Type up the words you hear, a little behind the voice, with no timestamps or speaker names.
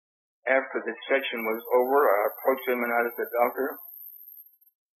After the session was over, I approached him and I said, Doctor,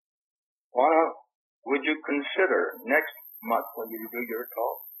 why would you consider next month when you do your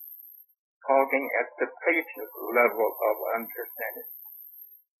talk, talking at the patient level of understanding?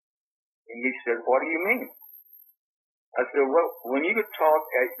 And he said, what do you mean? I said, well, when you talk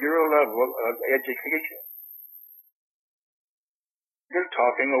at your level of education, you're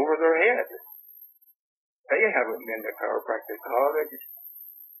talking over their head. They haven't been to chiropractic college.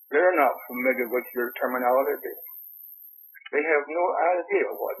 They're not familiar with your terminology. They have no idea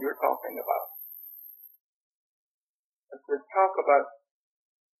what you're talking about. I said, talk about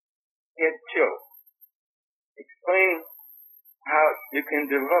head tilt. Explain how you can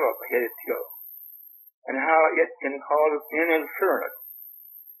develop head tilt and how it can cause interference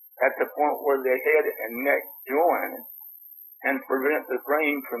at the point where the head and neck join and prevent the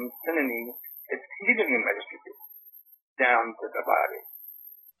brain from sending its healing messages down to the body.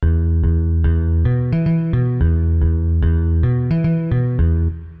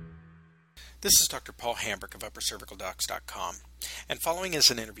 This is Dr. Paul Hambrick of UpperCervicalDocs.com, and following is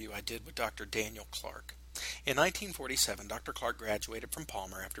an interview I did with Dr. Daniel Clark. In 1947, Dr. Clark graduated from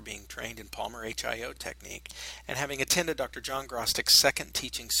Palmer after being trained in Palmer HIO technique and having attended Dr. John Grostick's second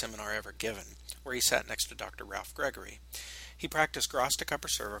teaching seminar ever given, where he sat next to Dr. Ralph Gregory. He practiced Grostick upper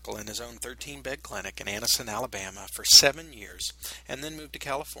cervical in his own 13-bed clinic in Anniston, Alabama for 7 years, and then moved to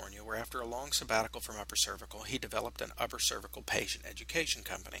California, where after a long sabbatical from upper cervical, he developed an upper cervical patient education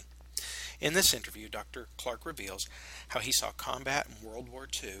company. In this interview, Dr. Clark reveals how he saw combat in World War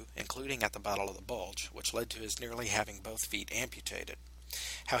II, including at the Battle of the Bulge, which led to his nearly having both feet amputated,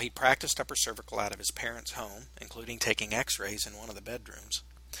 how he practiced upper cervical out of his parents' home, including taking x-rays in one of the bedrooms,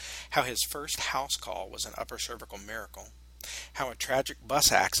 how his first house call was an upper cervical miracle, how a tragic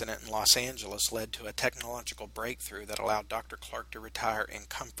bus accident in Los Angeles led to a technological breakthrough that allowed Dr. Clark to retire in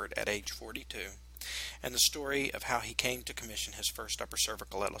comfort at age 42, and the story of how he came to commission his first upper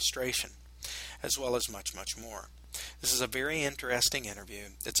cervical illustration, as well as much, much more. This is a very interesting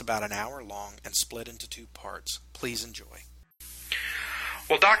interview. It's about an hour long and split into 2 parts. Please enjoy.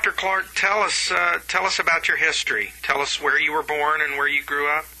 Well, Dr. Clark, tell us about your history. Tell us where you were born and where you grew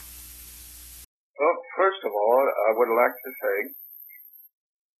up. Well, first of all, I would like to say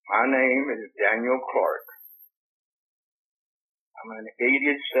my name is Daniel Clark. I'm an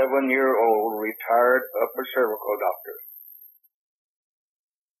 87-year-old retired upper cervical doctor.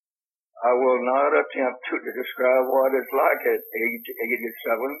 I will not attempt to describe what it's like at age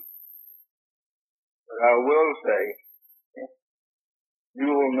 87, but I will say you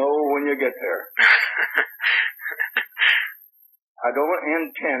will know when you get there. I don't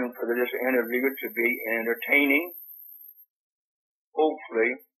intend for this interview to be entertaining.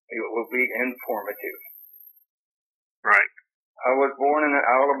 Hopefully, it will be informative. Right. I was born in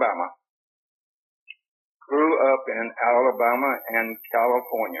Alabama, grew up in Alabama and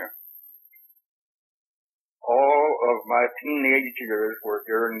California. All of my teenage years were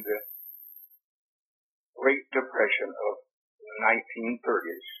during the Great Depression of the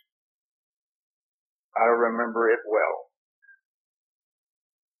 1930s. I remember it well.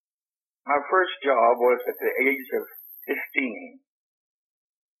 My first job was at the age of 15.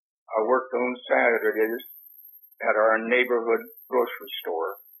 I worked on Saturdays at our neighborhood grocery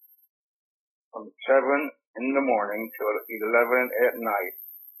store from 7 in the morning till 11 at night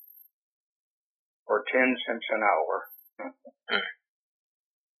for 10 cents an hour.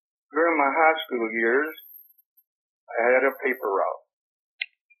 During my high school years, I had a paper route,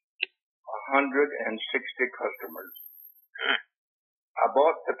 160 customers. I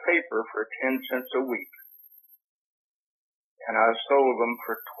bought the paper for 10 cents a week, and I sold them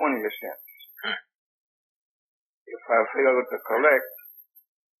for 20 cents. If I failed to collect,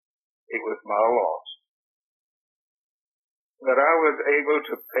 it was my loss. But I was able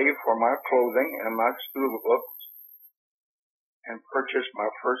to pay for my clothing and my school books and purchase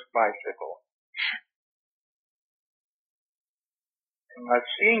my first bicycle. In my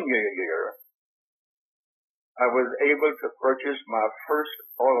senior year, I was able to purchase my first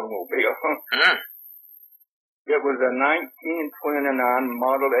automobile. It was a 1929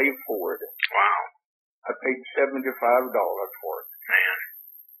 Model A Ford. Wow. I paid $75 for it. Man.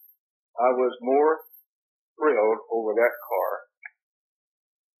 I was more thrilled over that car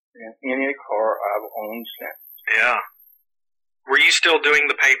than any car I've owned since. Yeah. Were you still doing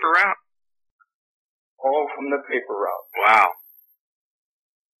the paper route? All from the paper route. Wow.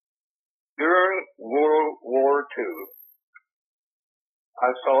 During World War II, I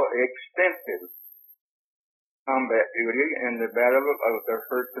saw extensive combat duty in the Battle of the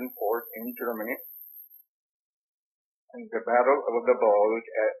Herzenfort in Germany and the Battle of the Bulge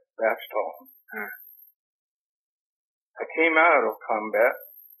at Bastogne. I came out of combat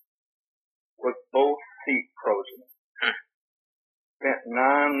with both feet frozen. Spent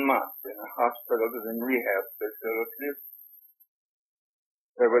 9 months in hospitals and rehab facilities.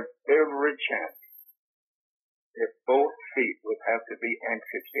 There was every chance that both feet would have to be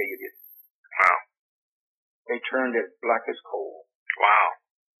amputated. Wow. They turned as black as coal. Wow.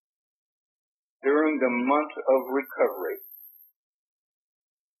 During the month of recovery,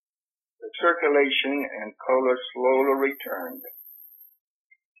 the circulation and color slowly returned.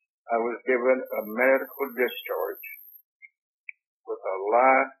 I was given a medical discharge with a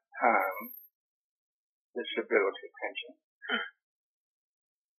lifetime disability pension.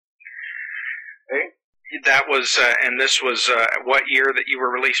 Okay? That was, and this was what year that you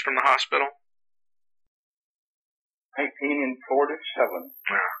were released from the hospital? 1947.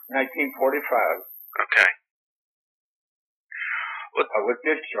 1945. Okay. I was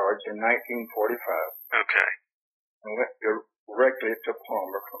discharged in 1945. Okay. And went directly to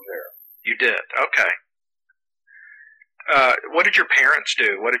Palmer from there. You did? Okay. What did your parents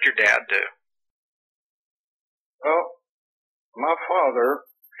do? What did your dad do? Well, my father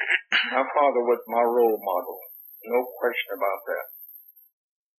was my role model. No question about that.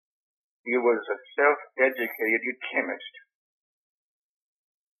 He was a self-educated chemist.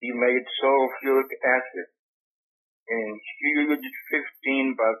 He made sulfuric acid in huge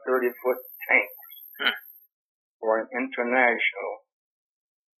 15 by 30 foot tanks for an international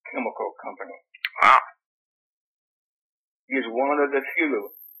chemical company. Wow. He's one of the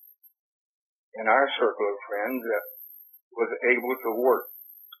few in our circle of friends that was able to work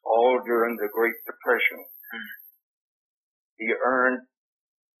all during the Great Depression. He earned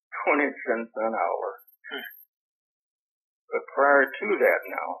 20 cents an hour. But prior to that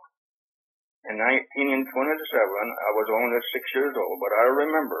now, in 1927, I was only 6 years old, but I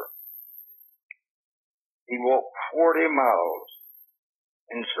remember he walked 40 miles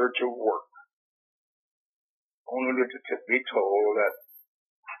in search of work, only to be told that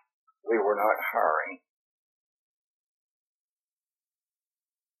we were not hiring.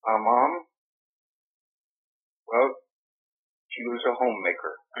 My mom, well, she was a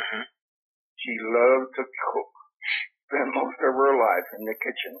homemaker. She loved to cook, spent most of her life in the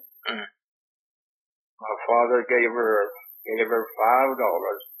kitchen. My father gave her $5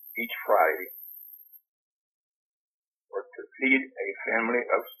 each Friday to feed a family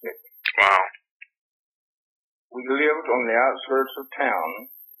of 6. Wow. We lived on the outskirts of town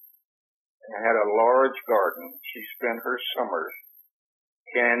and had a large garden. She spent her summers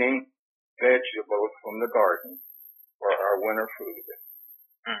canning vegetables from the garden for our winter food.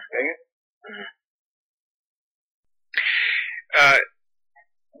 Okay?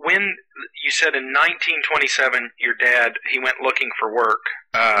 When you said in 1927 your dad, he went looking for work,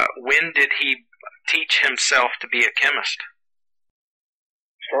 when did he teach himself to be a chemist?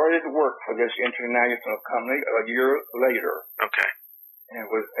 Started to work for this international company a year later. Okay. And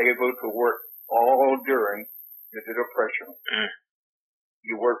was able to work all during the Depression.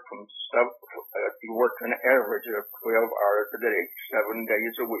 You worked you worked an average of 12 hours a day, 7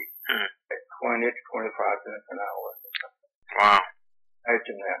 days a week, at 20 to 25 cents an hour. Wow.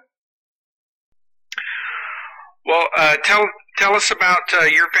 Imagine that. Well, tell us about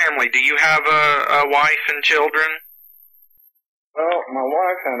your family. Do you have a wife and children? Well, my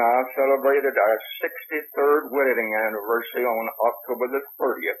wife and I celebrated our 63rd wedding anniversary on October the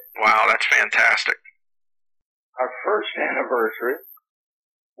 30th. Wow, that's fantastic. Our first anniversary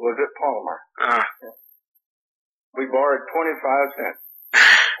was at Palmer. We borrowed 25 cents,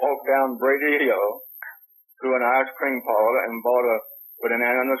 walked down Brady Hill to an ice cream parlor and bought a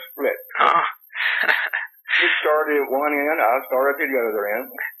banana split. She started at one end, I started at the other end.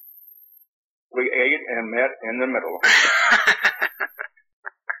 We ate and met in the middle.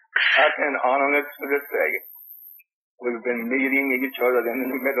 I can honestly say we've been meeting each other in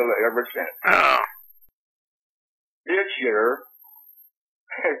the middle ever since. This year,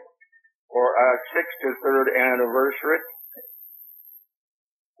 for our 63rd anniversary,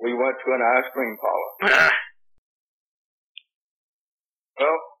 we went to an ice cream parlor.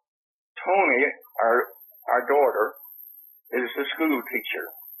 Well, Tony, our daughter, is a school teacher.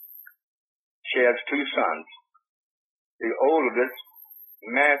 She has 2 sons. The oldest,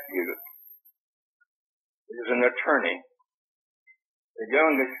 Matthew, is an attorney. The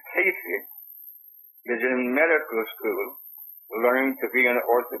youngest, Casey, is in medical school, learning to be an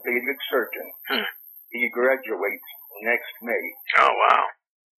orthopedic surgeon. He graduates next May. Oh, wow.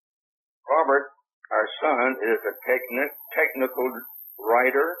 Robert, our son, is a technical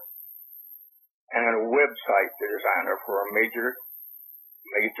writer and a website designer for a major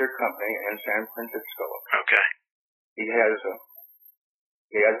major company in San Francisco. Okay. He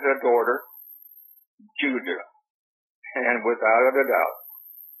has a daughter, Judah, and without a doubt,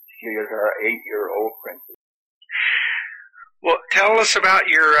 she is our 8-year-old princess. Well, tell us about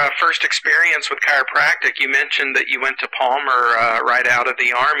your first experience with chiropractic. You mentioned that you went to Palmer right out of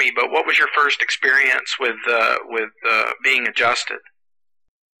the Army, but what was your first experience with being adjusted?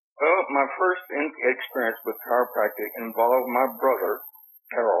 Well, my first experience with chiropractic involved my brother,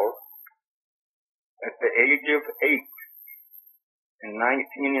 Harold. At the age of 8, in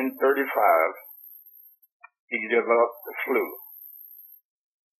 1935, he developed the flu.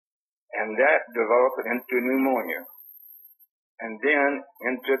 And that developed into pneumonia. And then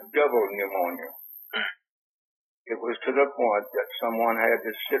into double pneumonia. It was to the point that someone had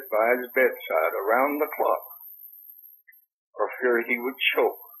to sit by his bedside around the clock for fear he would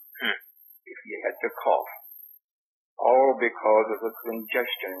choke if he had to cough, all because of the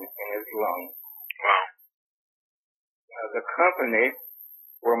congestion in his lungs. Wow. The company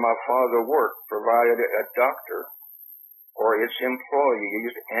where my father worked provided a doctor for its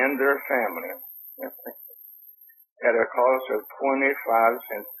employees and their family at a cost of 25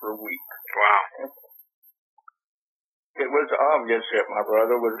 cents per week. Wow. It was obvious that my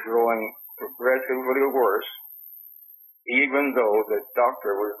brother was growing progressively worse, even though the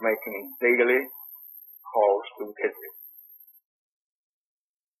doctor was making daily calls to visit.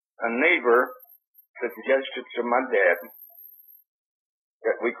 A neighbor suggested to my dad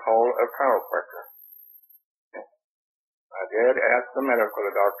that we call a chiropractor. My dad asked the medical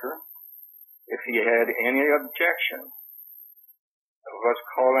doctor if he had any objection of us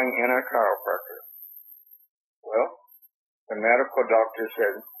calling in a chiropractor. Well, the medical doctor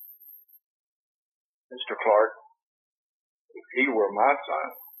said, Mr. Clark, if he were my son,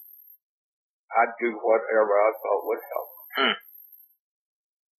 I'd do whatever I thought would help.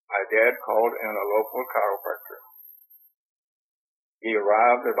 My dad called in a local chiropractor. He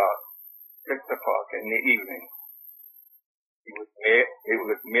arrived about 6 o'clock in the evening. It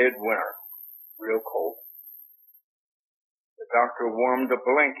was midwinter, real cold. The doctor warmed a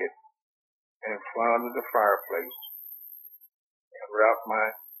blanket in front of the fireplace and wrapped my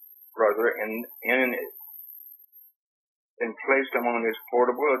brother in it, then placed him on his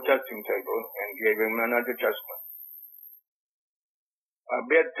portable adjusting table and gave him an adjustment. By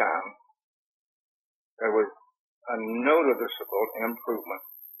bedtime, there was a noticeable improvement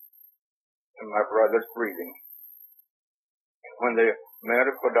in my brother's breathing. And when the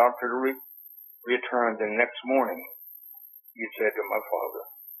medical doctor returned the next morning, he said to my father,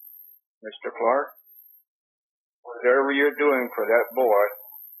 Mr. Clark, whatever you're doing for that boy,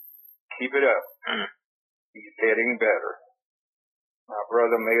 keep it up. He's getting better. My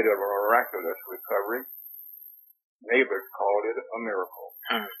brother made a miraculous recovery. Neighbors called it a miracle.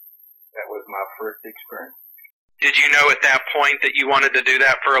 That was my first experience. Did you know at that point that you wanted to do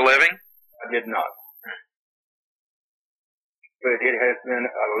that for a living? I did not. But it has been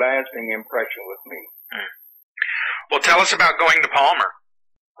a lasting impression with me. Well, tell us about going to Palmer.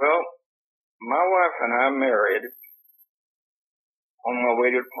 Well, my wife and I married on my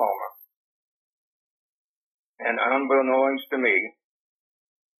way to Palmer. And unbeknownst to me,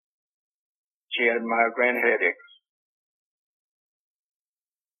 she had migraine headaches.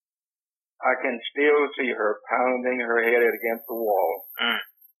 I can still see her pounding her head against the wall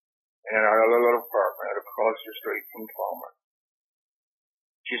in our little apartment across the street from Palmer.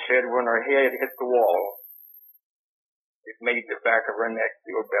 She said when her head hit the wall, it made the back of her neck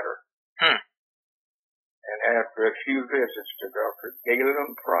feel better. And after a few visits to Dr.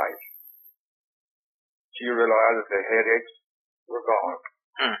 Galen Price, she realized the headaches were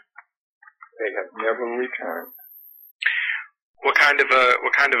gone. They have never returned. What kind of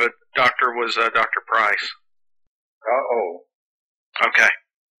a doctor was Dr. Price? Okay.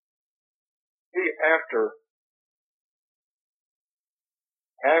 See, after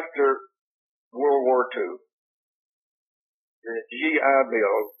World War II, the GI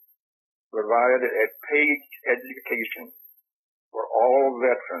Bill provided a paid education for all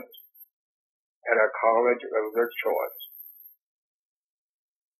veterans at a college of their choice.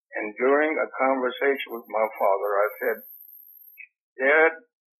 And during a conversation with my father, I said, Dad,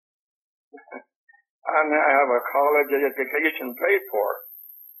 I now have a college education paid for.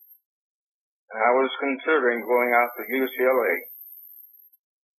 And I was considering going out to UCLA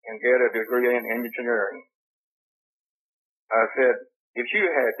and get a degree in engineering. I said, if you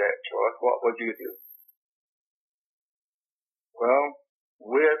had that choice, what would you do? Well,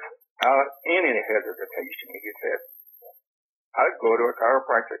 without any hesitation, he said, I'd go to a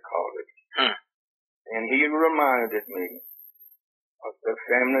chiropractic college. And he reminded me of the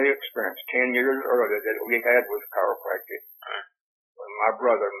family experience 10 years earlier that we had with chiropractic when my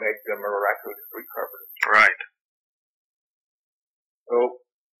brother made the miraculous recovery. Right. So,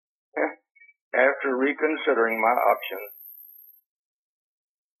 after reconsidering my options,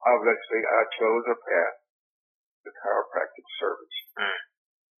 obviously I chose a path to chiropractic service.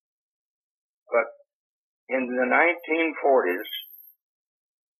 But in the 1940s,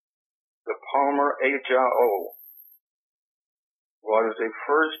 the Palmer HIO was the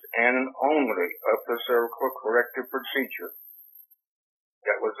first and only upper cervical corrective procedure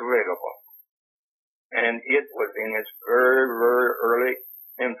that was available. And it was in its very, very early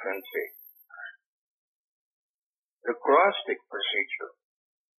infancy. The Grostic procedure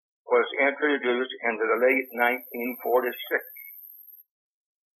was introduced in the late 1946.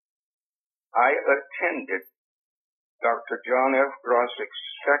 I attended Dr. John F. Grostic's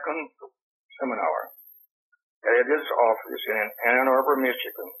second seminar at his office in Ann Arbor,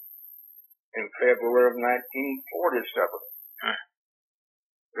 Michigan in February of 1947.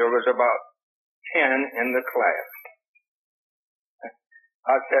 There was about 10 in the class.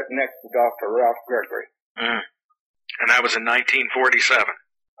 I sat next to Dr. Ralph Gregory. And that was in 1947.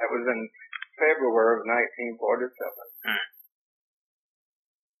 That was in February of 1947.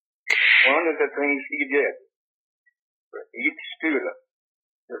 One of the things he did for each student,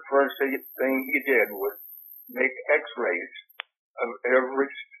 the first thing he did was make x-rays of every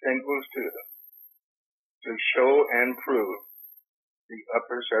single student to show and prove the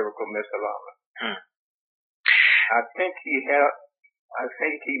upper cervical misalignment. I think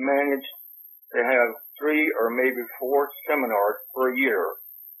he managed to have 3 or maybe 4 seminars per year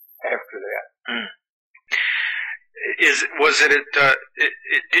after that.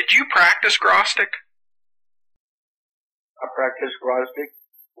 Did you practice Grostic? I practiced Grostic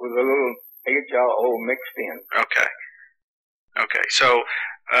with a little HIO mixed in. Okay. So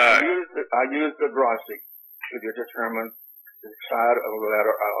I used the Grostic to determine the side of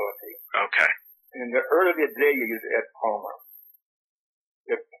laterality. Okay. In the early days at Palmer,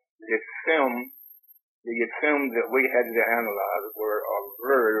 the film that we had to analyze were of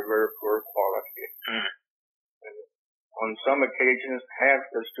very, very poor quality. And on some occasions, half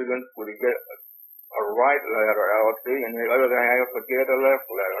the students would get a right laterality and the other half would get a left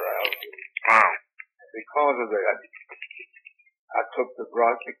laterality. Wow. Because of that, I took the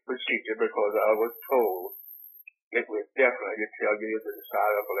Grostic procedure because I was told it would definitely tell you the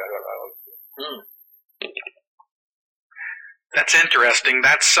side of laterality. That's interesting.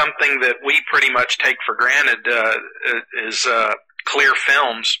 That's something that we pretty much take for granted is clear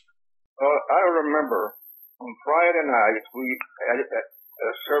films. Well, I remember on Friday nights we had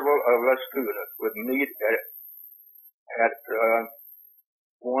several of us students would meet at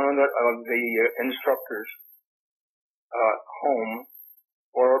one of the instructors' home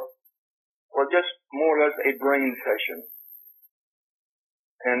for just more or less a brain session.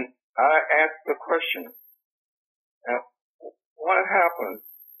 And I asked the question, what happens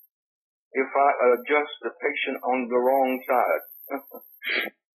if I adjust the patient on the wrong side?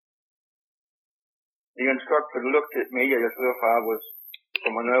 The instructor looked at me as if I was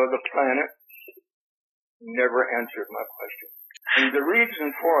from another planet, never answered my question. And the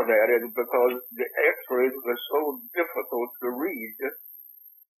reason for that is because the x-rays were so difficult to read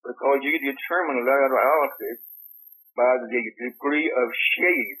because you determine laterality by the degree of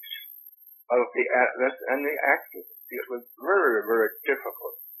shades of the atlas and the axis. It was very, very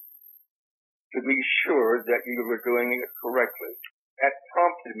difficult to be sure that you were doing it correctly. That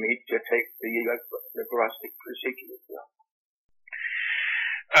prompted me to take the Grostic procedure.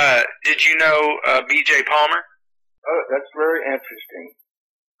 Did you know B.J. Palmer? Oh, that's very interesting.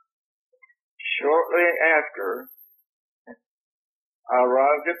 Shortly after I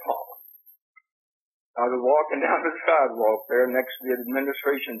arrived at Palmer, I was walking down the sidewalk there next to the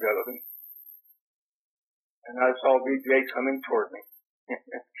administration building, and I saw B.J. coming toward me.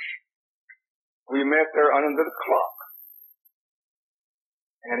 We met there under the clock.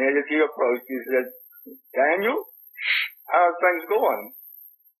 And as he approached, he said, "Daniel, how's things going?"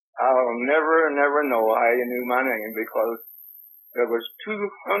 I'll never know how he knew my name because there was 200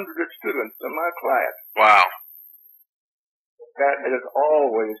 students in my class. Wow. That has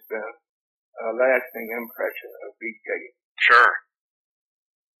always been a lasting impression of B.J. Sure.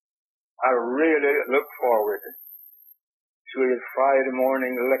 I really look forward to his Friday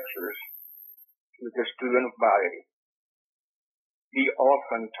morning lectures to the student body. He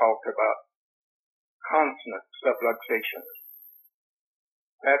often talked about consonant subluxation.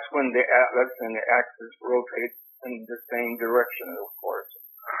 That's when the atlas and the axis rotate in the same direction, of course.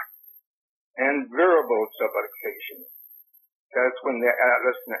 And variable subluxation. That's when the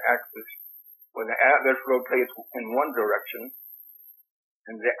atlas and the axis, when the atlas rotates in one direction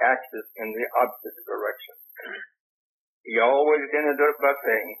and the axis in the opposite direction. He always ended up by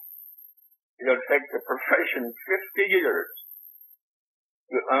saying, it'll take the profession 50 years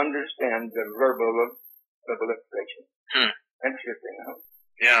to understand the verbalization. Interesting, huh?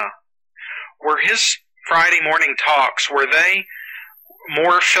 Yeah. Were his Friday morning talks, were they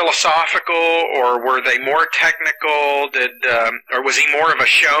more philosophical or were they more technical? Or was he more of a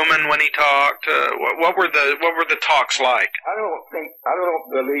showman when he talked? What were the talks like? I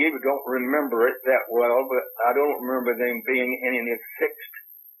don't remember it that well, but I don't remember them being any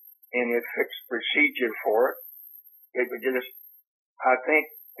fixed procedure for it. It was just,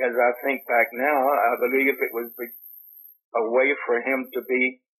 as I think back now, I believe it was a way for him to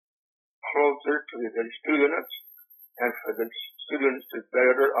be closer to the students and for the students to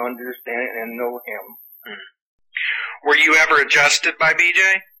better understand and know him. Were you ever adjusted by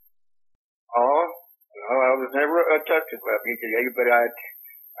BJ? Oh, no, I was never adjusted by BJ, but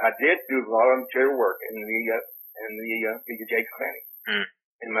I did do volunteer work in the BJ clinic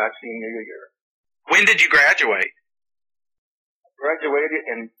in my senior year. When did you graduate? I graduated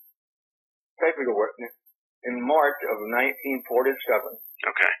in February, in March of 1947.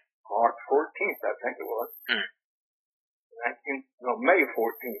 Okay. March 14th, I think it was. May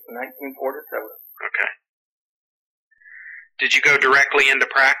 14th, 1947. Okay. Did you go directly into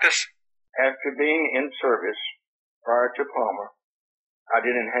practice? After being in service prior to Palmer, I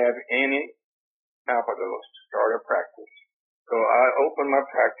didn't have any capital to start a practice. So I opened my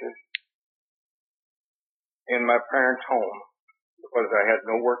practice in my parents' home because I had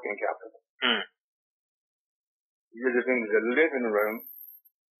no working capital. Using the living room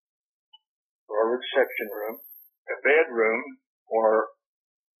or a reception room, a bedroom or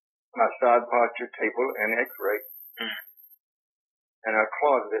my side posture table and x-ray, and a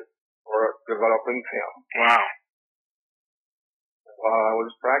closet for developing film. Wow. While I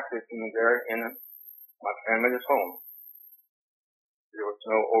was practicing there in my family's home, there was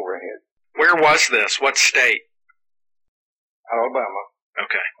no overhead. Where was this? What state? Alabama.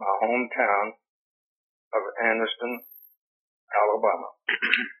 Okay. My hometown of Anniston, Alabama.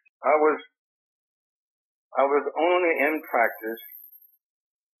 I was only in practice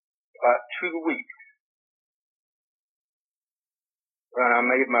about 2 weeks when I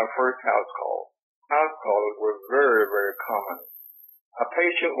made my first house call. House calls were very, very common. A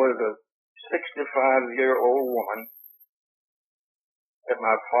patient was a 65-year-old woman that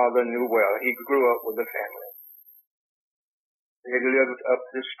my father knew well. He grew up with the family. They lived up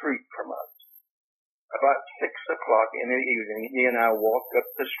the street from us. About 6 o'clock in the evening, he and I walked up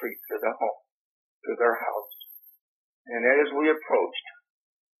the street to their house. And as we approached,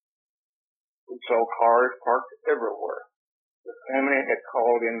 we saw cars parked everywhere. The family had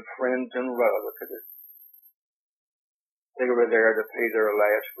called in friends and relatives. They were there to pay their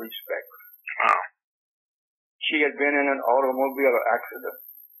last respects. Wow. She had been in an automobile accident,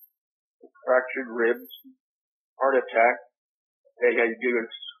 fractured ribs, heart attack. They had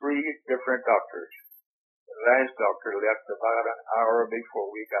used 3 different doctors. The last doctor left about an hour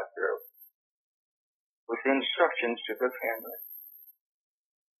before we got there with instructions to the family.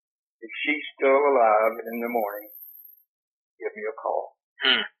 If she's still alive in the morning, give me a call.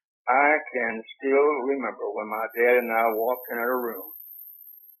 I can still remember when my dad and I walked in her room.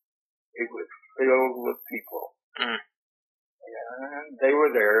 It was filled with people. And they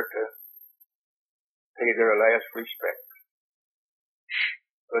were there to pay their last respects.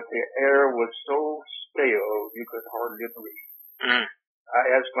 But the air was so stale you could hardly breathe. I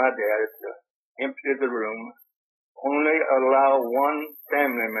asked my dad to empty the room, only allow one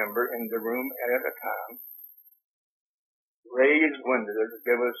family member in the room at a time, raise windows,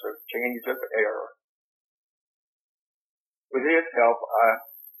 give us a change of air. With his help,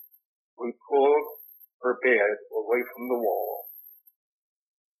 we pulled her bed away from the wall,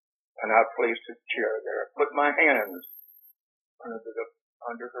 and I placed a chair there. Put my hands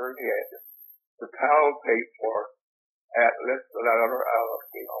under her head to palpate for atlas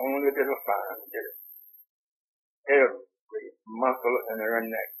laterality, only to define it. Every muscle in her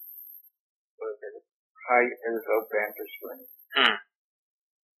neck was as tight as a bandage string.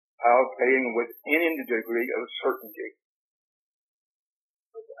 Palpating with any degree of certainty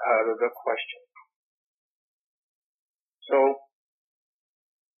was out of the question. So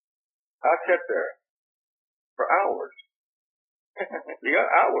I sat there for hours.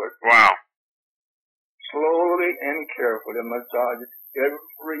 Hours. Wow. Slowly and carefully massaged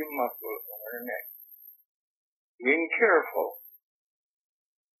every muscle in her neck. Being careful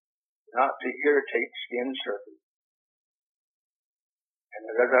not to irritate skin surface. And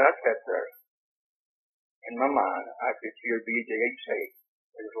as I sat there, in my mind, I could hear BJH say,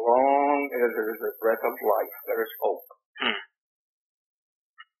 as long as there is a breath of life, there is hope.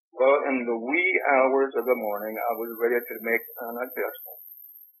 Well, in the wee hours of the morning, I was ready to make an adjustment.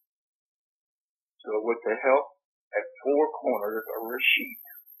 So with the help at four corners of her sheet,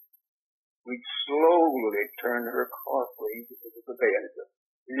 we slowly turned her carefully to the bed,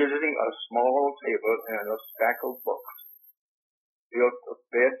 using a small table and a stack of books, built a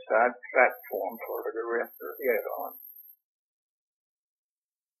bedside platform for her to rest her head on.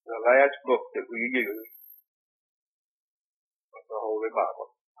 The last book that we used was the Holy Bible.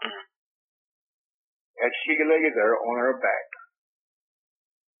 As she lay there on her back,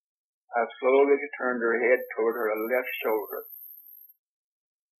 I slowly turned her head toward her left shoulder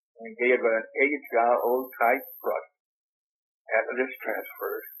and gave her an 8-year-old tight thrust at this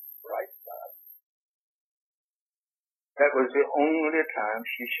transferred right side. That was the only time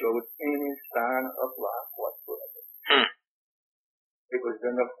she showed any sign of life whatsoever. It was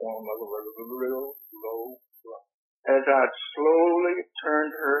in the form of a real low grunt. As I slowly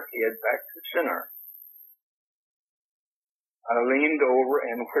turned her head back to center, I leaned over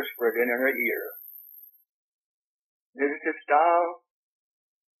and whispered in her ear, "Mrs. Stiles,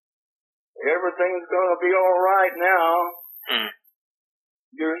 everything's going to be all right now.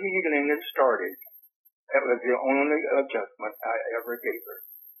 Your healing has started." That was the only adjustment I ever gave her.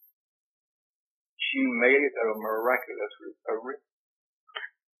 She made a miraculous recovery.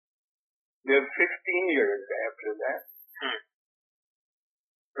 Lived 15 years after that.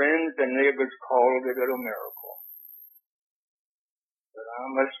 Friends and neighbors called it a miracle. But I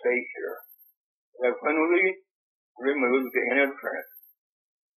must say here that when we remove the interference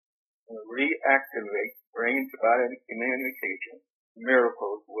and reactivate brain-body communication,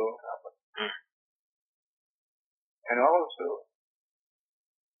 miracles will happen. And also,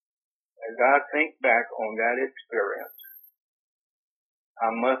 as I think back on that experience, I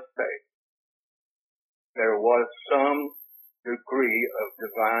must say there was some degree of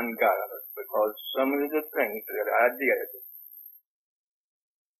divine guidance, because some of the things that I did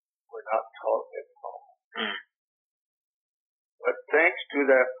were not taught at home. But thanks to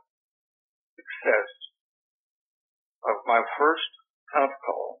that success of my first tough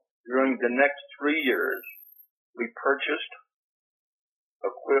call, during the next 3 years, we purchased,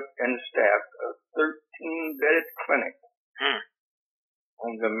 equipped, and staffed a 13-bedded clinic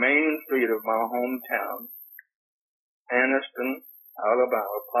on the main street of my hometown, Anniston,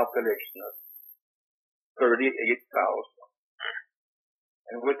 Alabama, population of 38,000.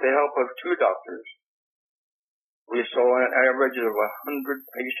 And with the help of 2 doctors, we saw an average of 100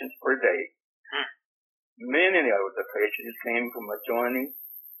 patients per day. Many of the patients came from adjoining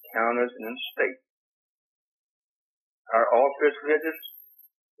counties and states. Our office visits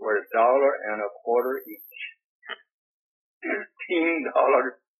were $1.25 each. $15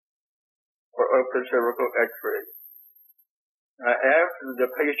 for upper cervical x-rays. Now, after the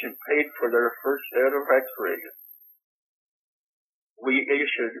patient paid for their first set of x-rays, we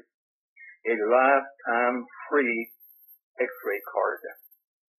issued a lifetime free x-ray card.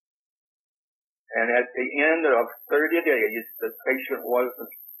 And at the end of 30 days, the patient wasn't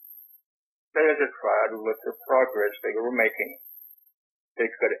satisfied with the progress they were making. They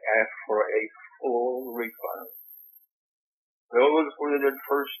could ask for a full refund. Those were the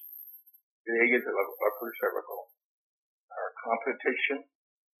first days of upper cervical. Our competition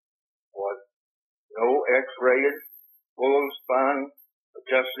was no x-rays, full spine,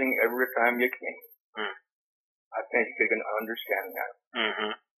 adjusting every time you came. I think you can understand that.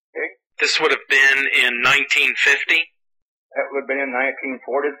 Okay? This would have been in 1950? That would have been in 1947,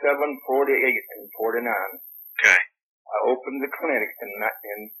 48, and 49. Okay. I opened the clinic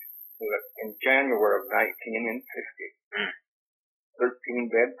in January of 1950.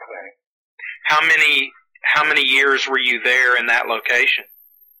 13-bed clinic. How many years were you there in that location?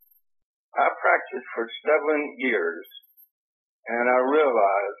 I practiced for 7 years, and I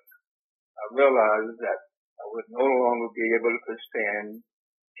realized that I would no longer be able to stand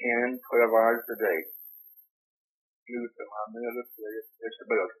 10, 12 hours a day due to my military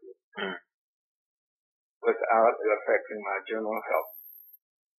disability without it affecting my general health.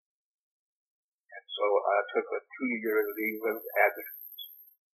 And so I took a 2-year leave of absence.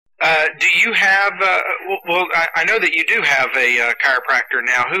 Do you have, I know that you do have a chiropractor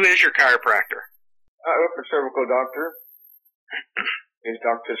now. Who is your chiropractor? Our upper cervical doctor is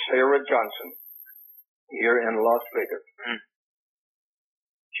Dr. Sarah Johnson here in Las Vegas.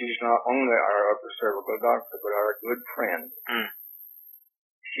 She's not only our upper cervical doctor, but our good friend.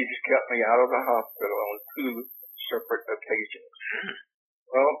 She's kept me out of the hospital on 2 separate occasions.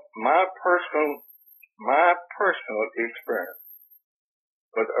 Well, my personal experience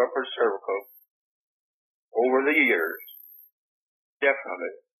with upper cervical over the years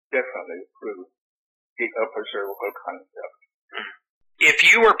definitely proved the upper cervical concept. If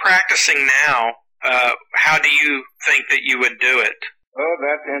you were practicing now, how do you think that you would do it? Well,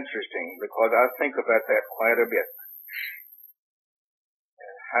 that's interesting because I think about that quite a bit.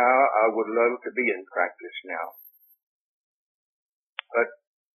 How I would love to be in practice now. But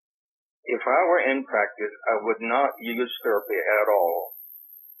if I were in practice, I would not use therapy at all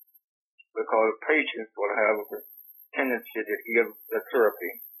because patients will have a tendency to give the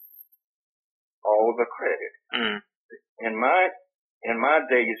therapy all the credit. In my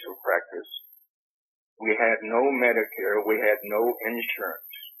days of practice, we had no Medicare, we had no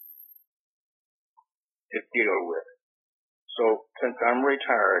insurance to deal with. So since I'm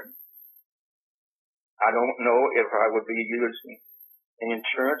retired, I don't know if I would be using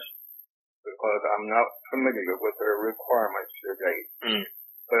insurance because I'm not familiar with their requirements today.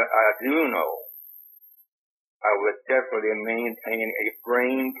 But I do know I would definitely maintain a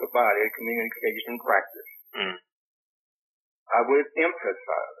brain-to-body communication practice. I would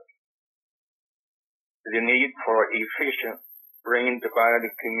emphasize the need for efficient brain-to-body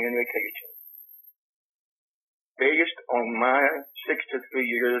communication. Based on my 63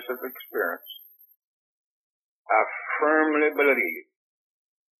 years of experience, I firmly believe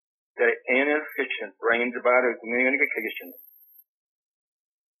that inefficient brain-to-body communication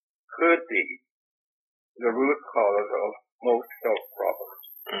could be the root cause of most health problems.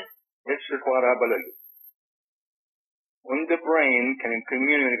 This is what I believe. When the brain can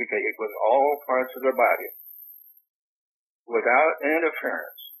communicate with all parts of the body without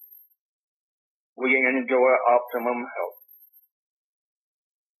interference, we enjoy optimum health.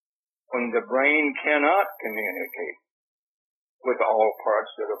 When the brain cannot communicate with all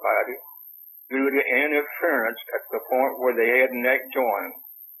parts of the body due to interference at the point where the head and neck join,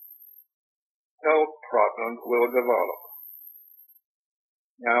 health problems will develop.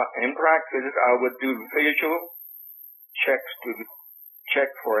 Now, in practice, I would do visual checks to check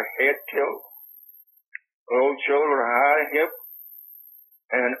for head tilt, low shoulder, high hip,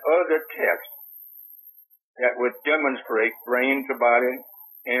 and other tests that would demonstrate brain-to-body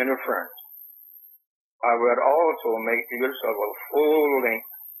interference. I would also make use of a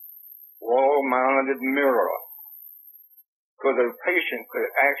full-length wall-mounted mirror so the patient could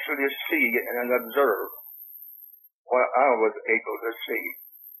actually see and observe what I was able to see.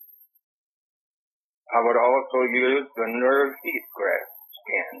 I would also use the nerve heat graph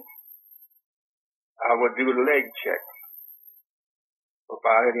scans. I would do leg checks for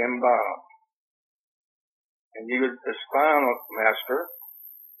body imbalance and use the spinal master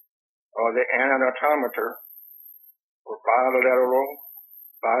or the anemometer for bilateral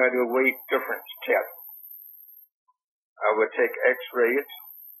body weight difference tests. I would take x-rays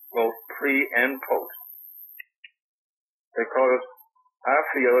both pre and post because I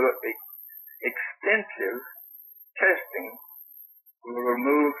feel that the extensive testing will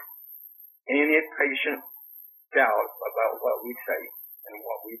remove any patient doubt about what we say and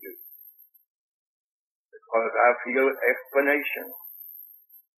what we do. Because I feel explanation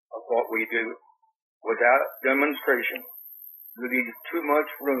of what we do without demonstration leaves too much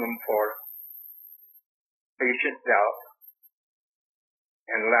room for patient doubt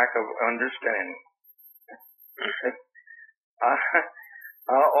and lack of understanding.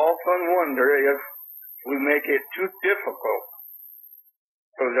 I often wonder if we make it too difficult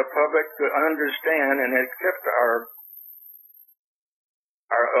for the public to understand and accept our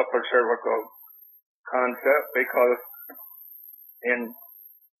upper cervical concept, because in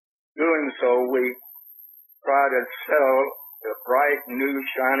doing so we try to sell the bright new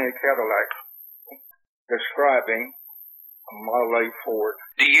shiny Cadillac describing a Model A Ford.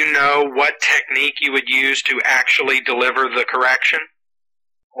 Do you know what technique you would use to actually deliver the correction?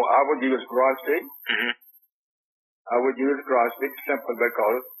 Well, I would use Grostig. I would use Grostig simply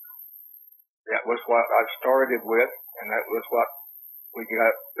because that was what I started with, and that was what we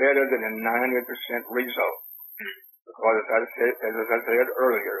got better than a 90% result. Because as I said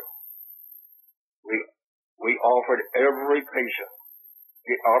earlier, we offered every patient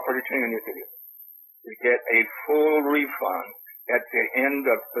the opportunity to get a full refund at the end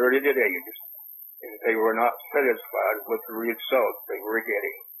of 30 days if they were not satisfied with the results they were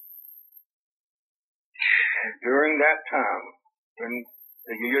getting. And during that time, in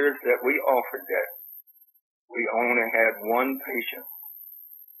the years that we offered that, we only had one patient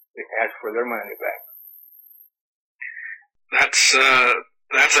that asked for their money back.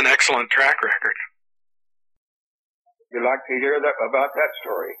 That's an excellent track record. You'd like to hear about that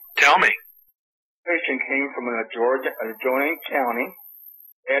story? Tell me. A patient came from an adjoining county.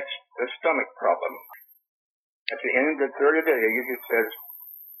 It's a stomach problem. At the end of the 30 days, he says,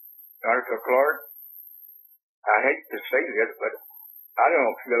 Dr. Clark, I hate to say this, but I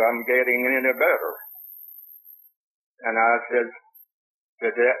don't feel I'm getting any better. And I said,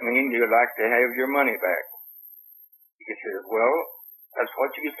 does that mean you'd like to have your money back? He said, well, that's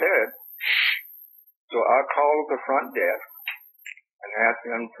what you said. So I called the front desk and asked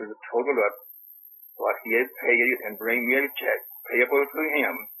them to total up what he had paid and bring me a check payable to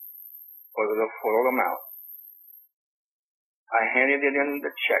him for the full amount. I handed in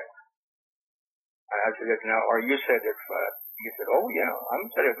the check. And I said, now, are you satisfied? He said, oh, yeah,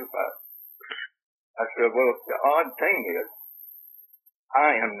 I'm satisfied. I said, well, the odd thing is,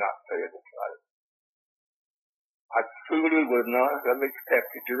 I am not satisfied. I truly would not have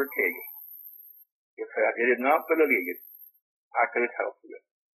accepted your case if I did not believe I could help you.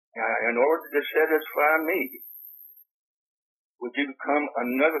 Now, in order to satisfy me, would you come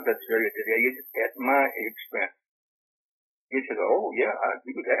another 30 days at my expense? He said, oh, yeah, I'd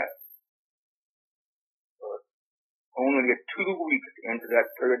do that. But only 2 weeks into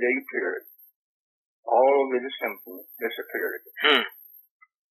that 30-day period, all of the symptoms disappeared.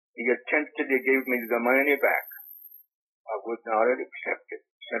 He attempted to give me the money back. I would not have accepted.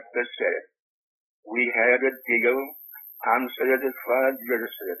 Simply said, we had a deal. I'm satisfied. You're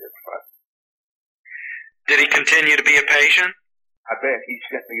satisfied. Did he continue to be a patient? I bet he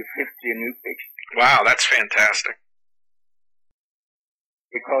sent me 50 new patients. Wow, that's fantastic.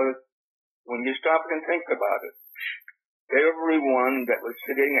 Because when you stop and think about it, everyone that was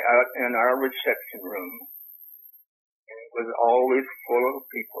sitting out in our reception room was always full of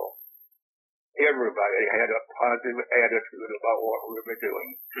people. Everybody had a positive attitude about what we were doing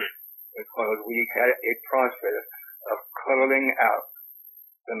because we had a process of culling out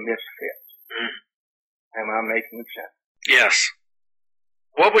the misfits. Am I making sense? Yes.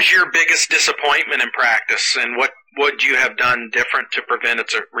 What was your biggest disappointment in practice, and what would you have done different to prevent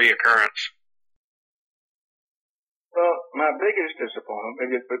its reoccurrence? Well, my biggest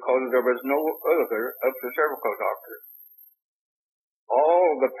disappointment is because there was no other upper cervical doctor.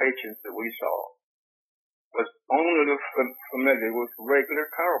 All the patients that we saw was only familiar with regular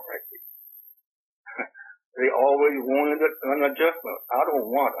chiropractic. They always wanted an adjustment. I don't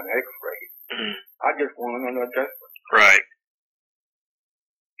want an x-ray. I just want an adjustment. Right.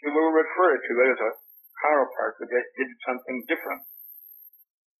 We were referred to as a chiropractor that did something different,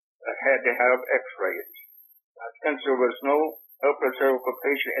 that had to have x-rays. Since there was no upper cervical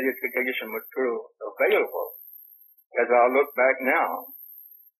patient education material available, as I look back now,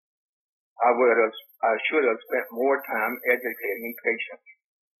 I should have spent more time educating patients.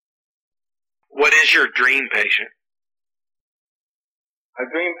 What is your dream patient? A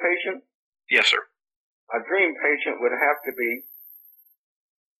dream patient? Yes, sir. A dream patient would have to be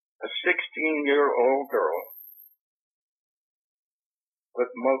a 16-year-old girl with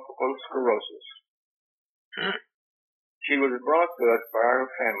multiple sclerosis. She was brought to us by her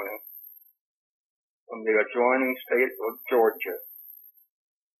family from the adjoining state of Georgia.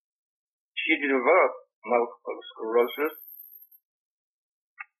 She developed multiple sclerosis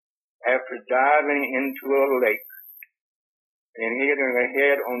after diving into a lake and hitting her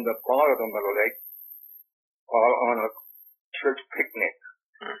head on the bottom of the lake while on a church picnic.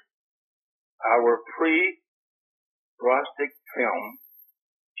 Our pre-prosthetic film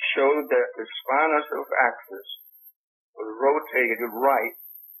showed that the spinous axis was rotated right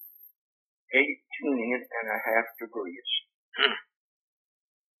 18.5 degrees.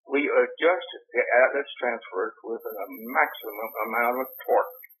 We adjusted the atlas transverse with a maximum amount of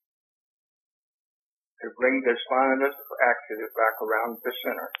torque to bring the spinous axis back around the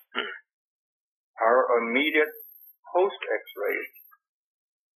center. Our immediate post-X-ray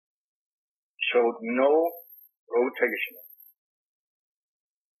showed no rotation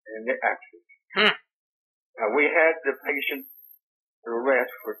in the axis. Now, we had the patient to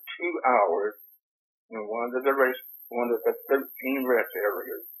rest for 2 hours in one of the 13 rest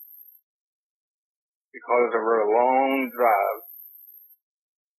areas because of her long drive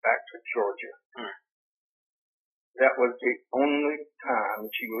back to Georgia. That was the only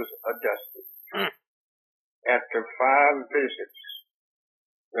time she was adjusted. After 5 visits,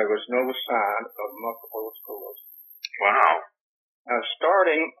 there was no sign of multiple sclerosis. Wow. Now,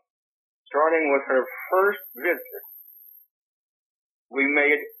 starting with her first visit, we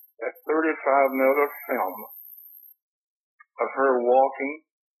made a 35mm film of her walking,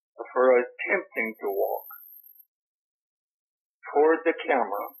 of her attempting to walk toward the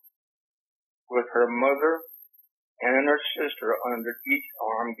camera with her mother and her sister under each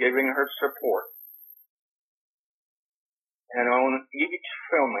arm, giving her support. And on each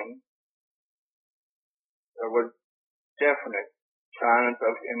filming, there was definite signs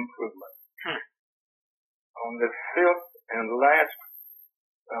of improvement. On the fifth and last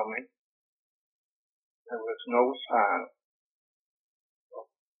filming, there was no sign of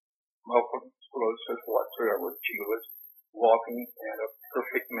multiple sclerosis whatsoever. She was walking in a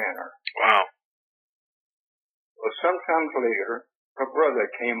perfect manner. Wow. Well, sometimes later, her brother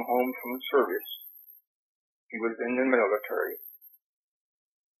came home from service. He was in the military.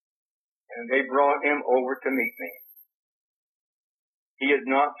 And they brought him over to meet me. He had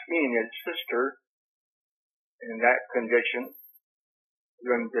not seen his sister in that condition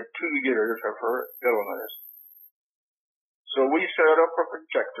during the 2 years of her illness. So we set up a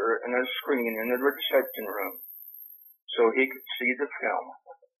projector and a screen in the reception room so he could see the film.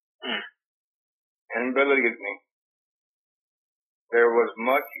 And believe me, there was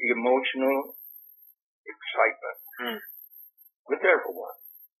much emotional excitement with everyone,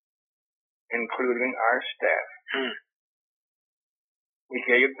 including our staff. We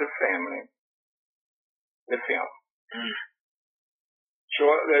gave the family the film.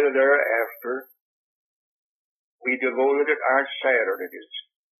 Shortly thereafter, we devoted our Saturdays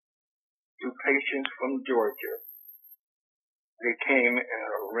to patients from Georgia. They came in a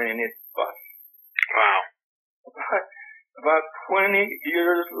rented bus. Wow. About 20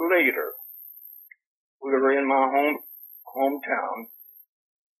 years later, we were in my hometown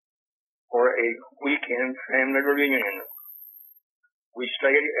for a weekend family reunion. We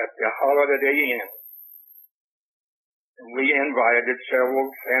stayed at the Holiday Inn. We invited several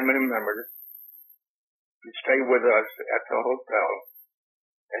family members to stay with us at the hotel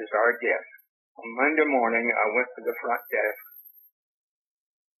as our guests. On Monday morning, I went to the front desk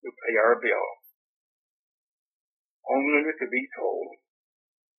to pay our bill, only to be told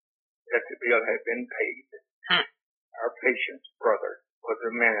that the bill had been paid. Our patient's brother was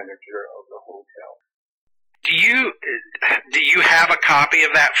the manager of the hotel. Do you have a copy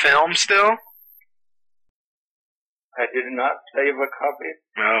of that film still? I did not save a copy.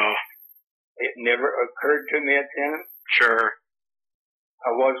 Oh. It never occurred to me then. Sure.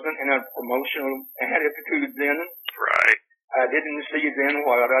 I wasn't in a promotional attitude then. Right. I didn't see then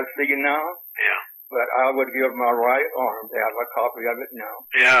what I see now. Yeah. But I would give my right arm to have a copy of it now.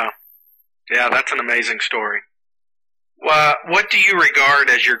 Yeah. Yeah, that's an amazing story. Well, what do you regard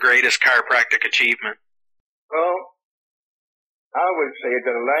as your greatest chiropractic achievement? Well, I would say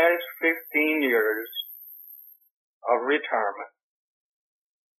the last 15 years of retirement,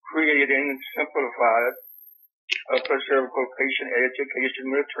 creating simplified upper cervical patient education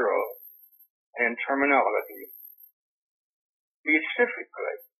material and terminology,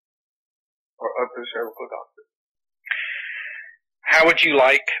 specifically for upper cervical doctors. How would you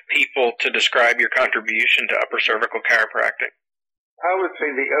like people to describe your contribution to upper cervical chiropractic? I would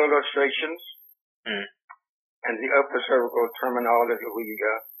say the illustrations and the upper cervical terminology we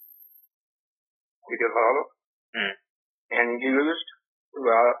developed and used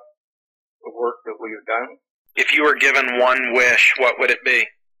throughout the work that we've done. If you were given one wish, what would it be?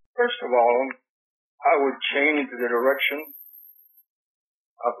 First of all, I would change the direction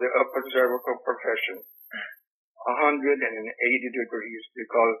of the upper cervical profession 180 degrees,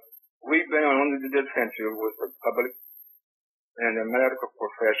 because we've been on the defensive with the public and the medical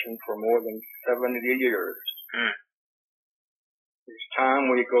profession for more than 70 years. It's time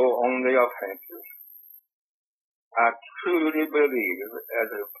we go on the offensive. I truly believe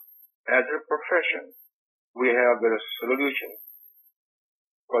as a profession, we have the solution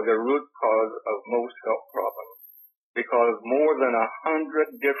for the root cause of most health problems, because more than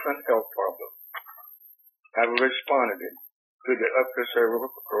 100 different health problems have responded to the upper cervical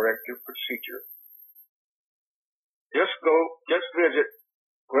corrective procedure. Just visit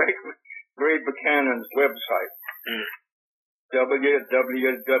Greg Buchanan's website,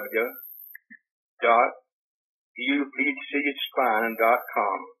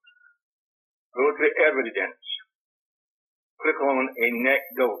 www.upcspine.com. Go to evidence. Click on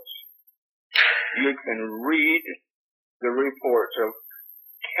anecdotes. You can read the reports of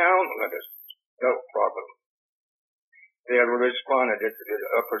countless health problems. They have responded to the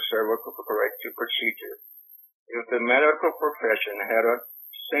upper cervical corrective procedure. If the medical profession had a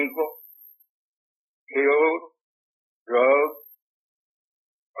single pill, drug,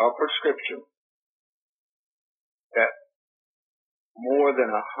 or prescription that more than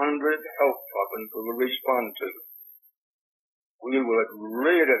 100 health problems will respond to, we would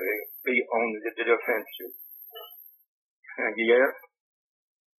really be on the defensive. And yes,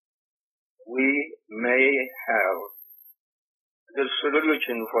 we may have the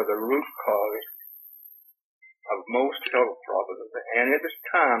solution for the root cause of most health problems, and it is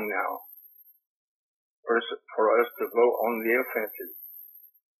time now for us to go on the offensive.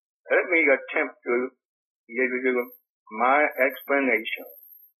 Let me attempt to give you my explanation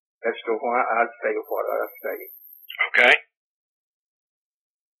as to why I say what I say. Okay.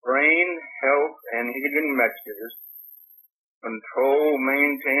 Brain health and healing messages control,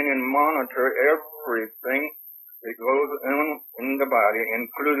 maintain, and monitor everything that goes on in the body,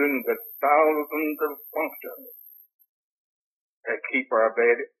 including the thousands of functions that keep our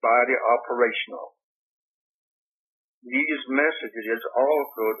body operational. These messages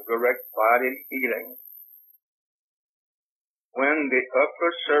also direct body healing. When the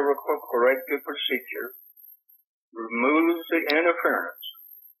upper cervical corrective procedure removes the interference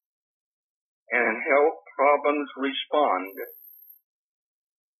and health problems respond,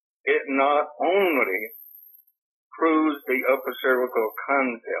 it not only proves the upper cervical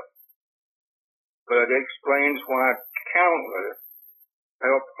concept, but it explains why countless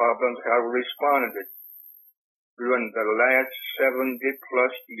health problems have responded during the last 70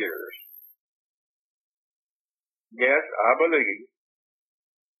 plus years. Yes, I believe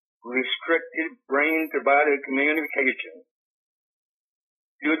restricted brain-to-body communication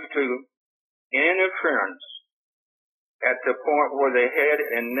due to interference at the point where the head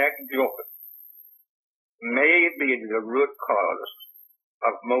and neck joint may be the root cause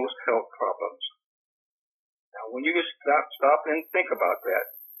of most health problems. Now, when you stop and think about that,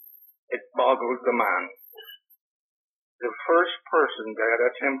 it boggles the mind. The first person that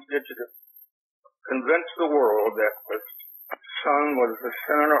attempted to convince the world that the sun was the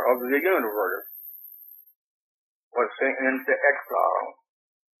center of the universe was sent into exile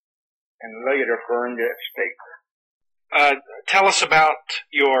and later burned at stake. Tell us about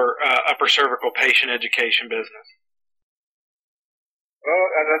your upper cervical patient education business. Well,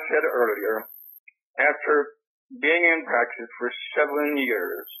 as I said earlier, after being in practice for 7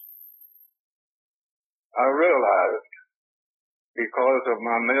 years, I realized, because of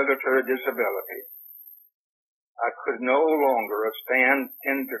my military disability, I could no longer stand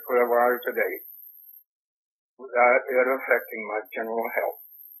 10 to 12 hours a day without it affecting my general health.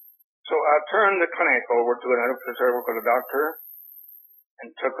 So I turned the clinic over to an upper cervical doctor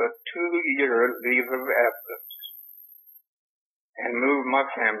and took a 2-year leave of absence and moved my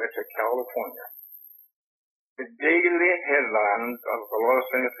family to California. The daily headlines of the Los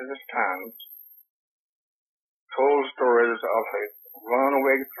Angeles Times told stories of a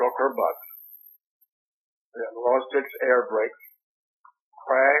runaway trucker bus that lost its air brakes,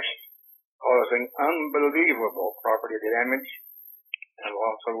 crashed, causing unbelievable property damage and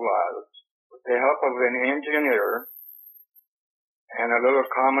loss of lives. With the help of an engineer and a little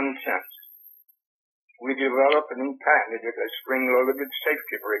common sense, we developed and patented a spring-loaded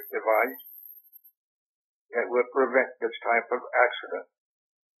safety brake device that would prevent this type of accident.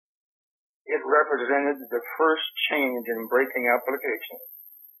 It represented the first change in braking application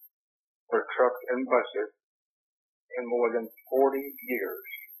for trucks and buses in more than 40 years.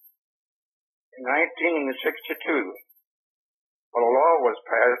 In 1962, a law was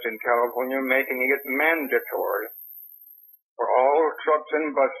passed in California making it mandatory for all trucks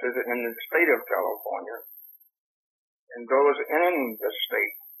and buses in the state of California and those in the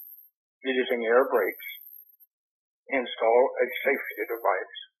state using air brakes install a safety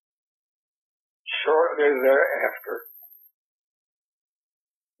device. Shortly thereafter,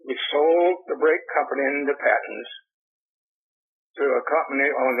 we sold the brake company into patents to a company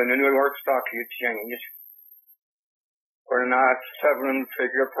on the New York Stock Exchange for a nice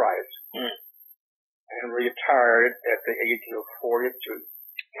 7-figure price and retired at the age of 42.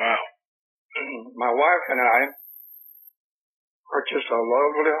 Wow. My wife and I purchased a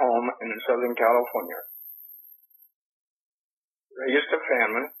lovely home in Southern California, raised a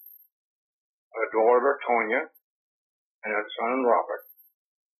family, a daughter, Tonya, and a son, Robert,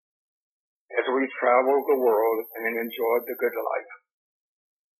 as we traveled the world and enjoyed the good life.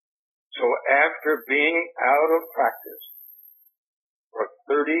 So after being out of practice for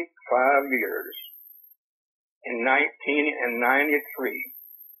 35 years, in 1993,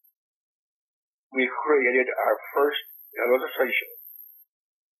 we created our first illustration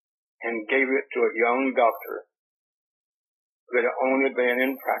and gave it to a young doctor who had only been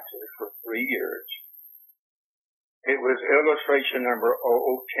in practice for 3 years. It was illustration number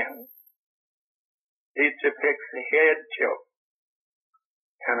 0010. It depicts the head tilt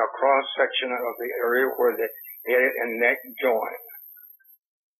and a cross-section of the area where the head and neck join.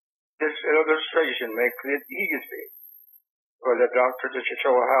 This illustration makes it easy for the doctor to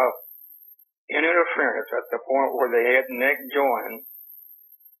show how interference at the point where the head and neck join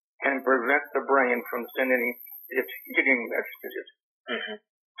can prevent the brain from sending its healing messages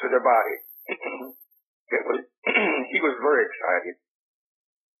to the body. He was very excited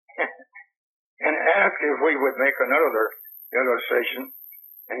and asked if we would make another illustration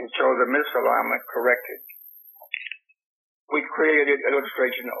and show the misalignment corrected. We created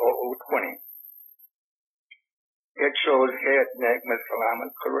illustration 0020. It shows head neck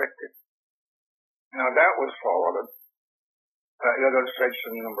misalignment corrected. Now that was followed by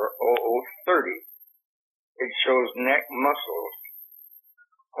illustration number 0030. It shows neck muscles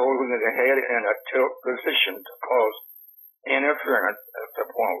holding the head in a tilt position to cause interference at the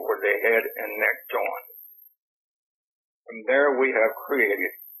point where the head and neck join. From there we have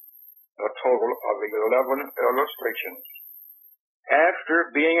created a total of 11 illustrations.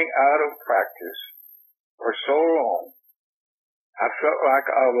 After being out of practice for so long, I felt like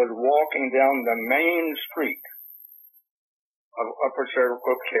I was walking down the main street of upper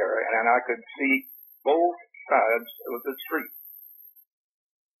cervical care, and I could see both sides of the street.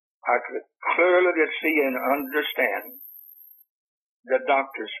 I could clearly see and understand the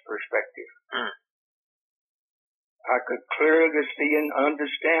doctor's perspective. I could clearly see and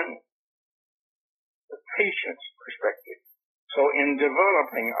understand the patient's perspective. So in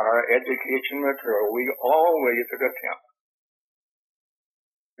developing our education material, we always attempt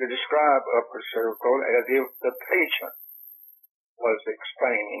to describe upper cervical as if the patient was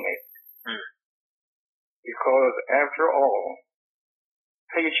explaining it. Because after all,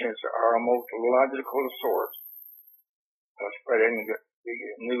 patients are a most logical source of spreading the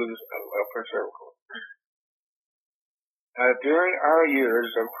news of upper cervical. During our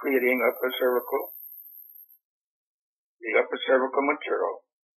years of creating upper cervical, the upper cervical material,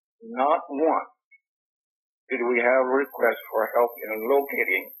 not once did we have requests for help in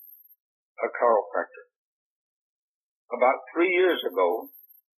locating a chiropractor. About 3 years ago,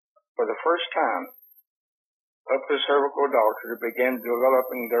 for the first time, upper cervical doctors began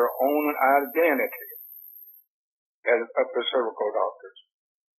developing their own identity as upper cervical doctors.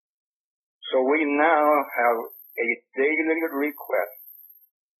 So we now have a daily request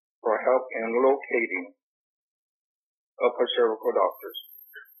for help in locating upper cervical doctors.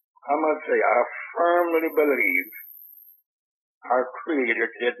 I must say, I firmly believe our Creator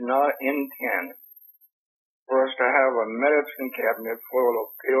did not intend for us to have a medicine cabinet full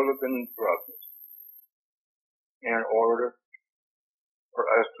of pills and drugs in order for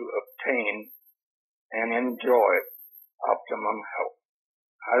us to obtain and enjoy optimum health.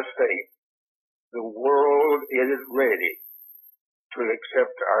 I say, the world is ready to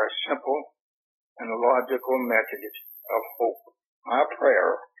accept our simple and logical message of hope. My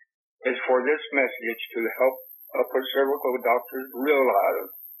prayer is for this message to help upper cervical doctors realize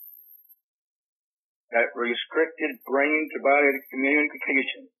that restricted brain-to-body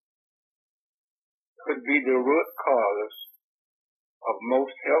communication could be the root cause of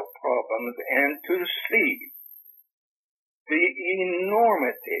most health problems, and to see the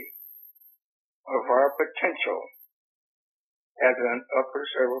enormity of our potential as an upper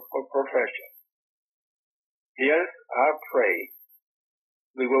cervical profession. Yes, I pray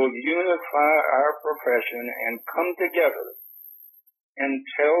we will unify our profession and come together and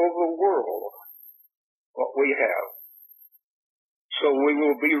tell the world what we have, so we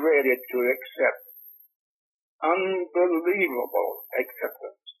will be ready to accept unbelievable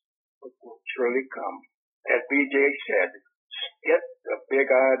acceptance, which will surely come. As BJ said, get the big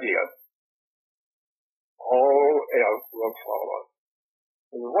idea. All else will follow.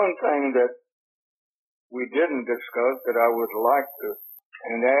 There's one thing that we didn't discuss that I would like to,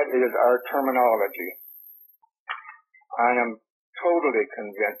 and that is our terminology. I am totally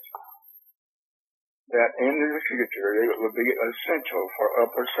convinced that in the future it will be essential for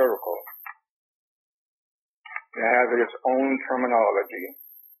upper cervical to have its own terminology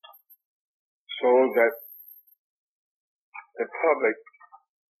so that the public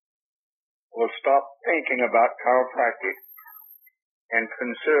will stop thinking about chiropractic and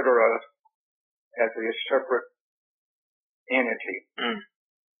consider us as a separate entity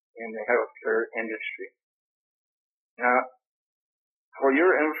in the healthcare industry. Now, for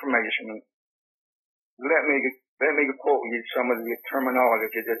your information, let me quote you some of the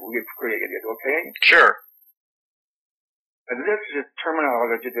terminology that we've created, okay? Sure. And this is the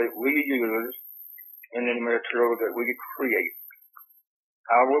terminology that we use in the material that we create.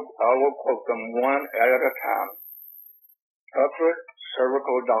 I will quote them one at a time. Upper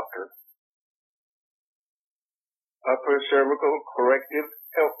cervical doctor. Upper cervical corrective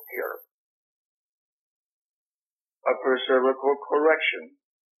health care. Upper cervical correction.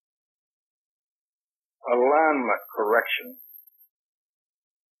 alignment correction,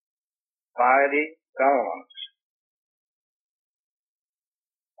 body balance,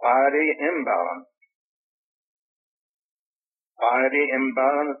 body imbalance, body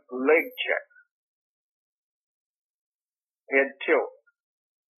imbalance leg check, head tilt,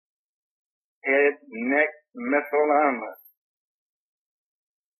 head neck misalignment,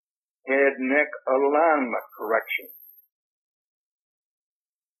 head neck alignment correction,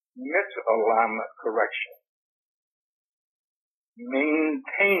 misalignment correction,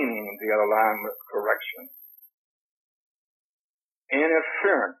 maintaining the alignment correction,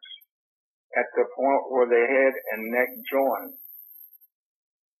 interference at the point where the head and neck join,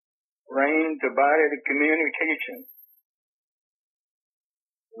 brain to body communication,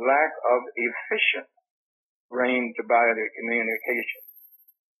 lack of efficient brain to body communication,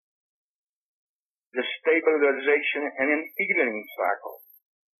 the stabilization and healing cycle,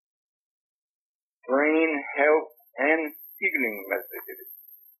 brain health and healing messages.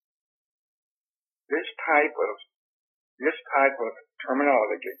 This type of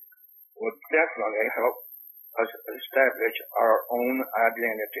terminology will definitely help us establish our own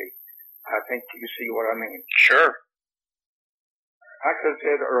identity. I think you see what I mean. Sure. Like I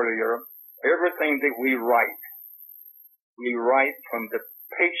said earlier, everything that we write from the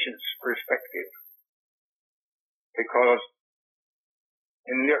patient's perspective. Because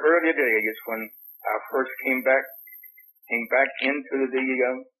in the early days when I first came back into the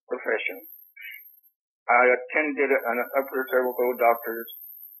profession, I attended an upper cervical doctor's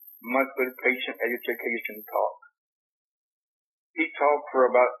monthly patient education talk. He talked for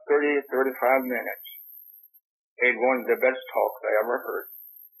about 30 to 35 minutes. It was one of the best talks I ever heard.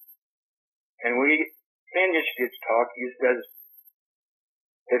 And we finished his talk. He says,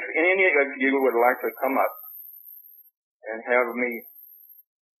 if any of you would like to come up and have me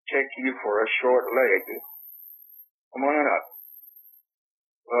check you for a short leg, come on up.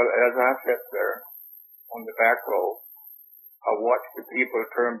 Well, as I sat there on the back row, I watched the people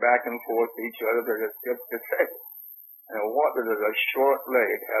turn back and forth to each other as if to say, what does a short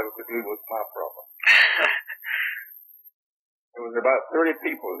leg have to do with my problem? There was about 30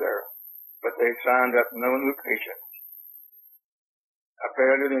 people there, but they signed up no new patients. I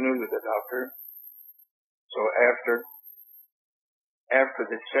barely knew the doctor, so after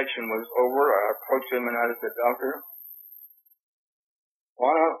the session was over, I approached him and I said, Doctor,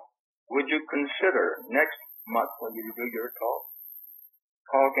 would you consider next month when you do your talk,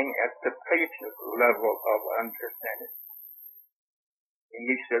 talking at the patient level of understanding? And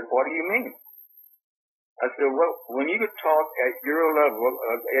he said, what do you mean? I said, well, when you talk at your level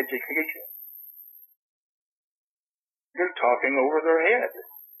of education, you're talking over their head.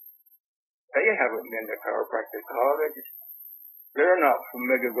 They haven't been to chiropractic college. They're not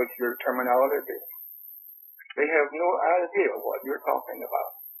familiar with your terminology. They have no idea what you're talking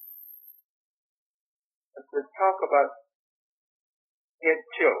about. I said, talk about head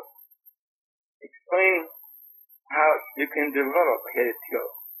tilt. Explain how you can develop head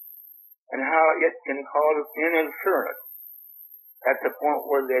tilt and how it can cause interference at the point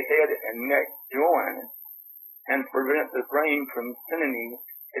where the head and neck join and prevent the brain from sending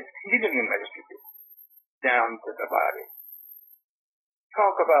its healing messages down to the body.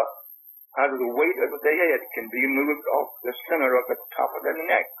 Talk about how the weight of the head can be moved off the center of the top of the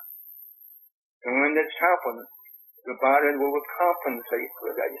neck. And when this happens, the body will compensate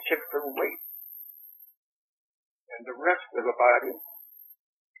for that shift of weight. And the rest of the body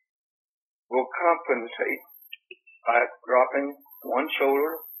will compensate by dropping one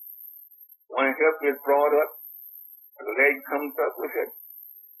shoulder, one hip is brought up, the leg comes up with it,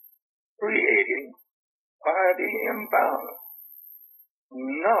 creating body imbalance,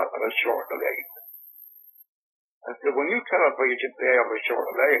 not a short leg. I said, when you tell a patient they have a short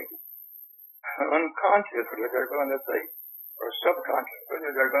leg, unconsciously they're going to say, or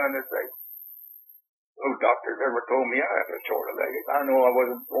subconsciously they're going to say, no doctor ever told me I had a short leg. I know I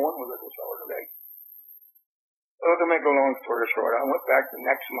wasn't born with a short leg. So to make a long story short, I went back the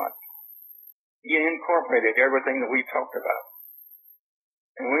next month. He incorporated everything that we talked about.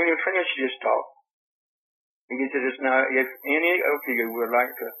 And when he finished his talk, he said, now, if any of you would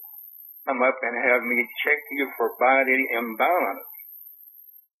like to come up and have me check you for body imbalance,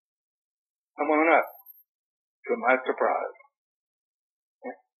 come on up. To my surprise,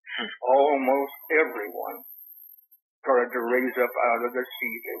 almost everyone started to raise up out of their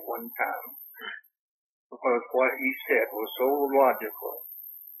seat at one time. Because what he said was so logical,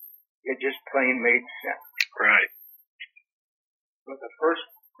 it just plain made sense. Right. But the first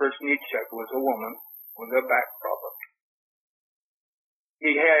person he checked was a woman with a back problem.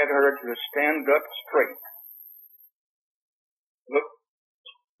 he had her to stand up straight,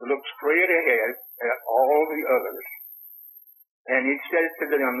 look straight ahead at all the others. And he said to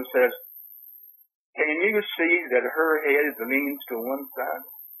them, says, can you see that her head leans to one side?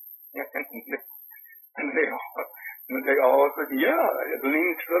 and they all said, yeah, it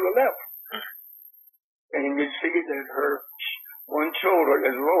leans to the left. And you see that her one shoulder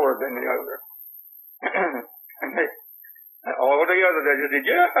is lower than the other. and all the others, they said,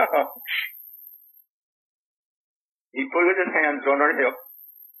 yeah. He put his hands on her hip,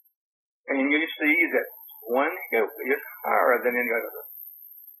 and you see that one hip is higher than any other.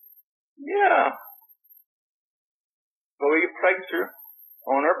 Yeah. So he placed her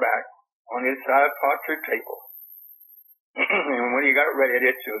on her back on his side portrait table. And when he got ready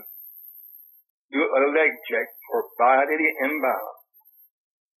to do a leg check for body imbalance,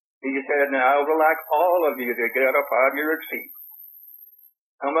 he said, now I would like all of you to get up out of your seat,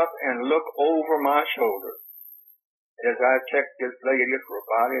 come up and look over my shoulder as I check this lady for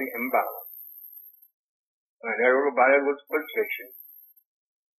body imbalance. And everybody was positioned.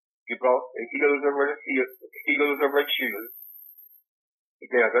 He brought the heels of her shoes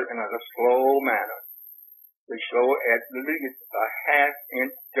together in a slow manner to show at least a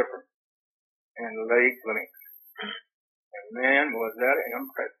half-inch difference in leg length. And man, was that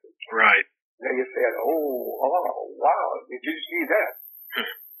impressive. Right. They said, oh, wow, did you see that?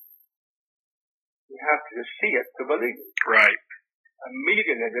 You have to see it to believe it. Right.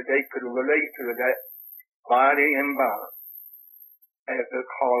 Immediately that they could relate to that body imbalance as the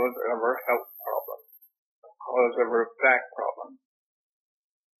cause of her health problem, the cause of her back problem.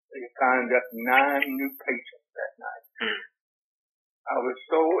 They signed up 9 new patients that night. I was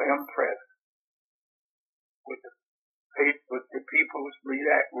so impressed with the people's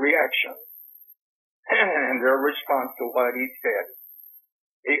reaction and their response to what he said.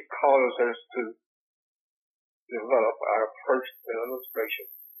 It caused us to develop our first illustration.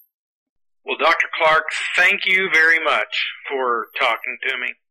 Well, Dr. Clark, thank you very much for talking to me.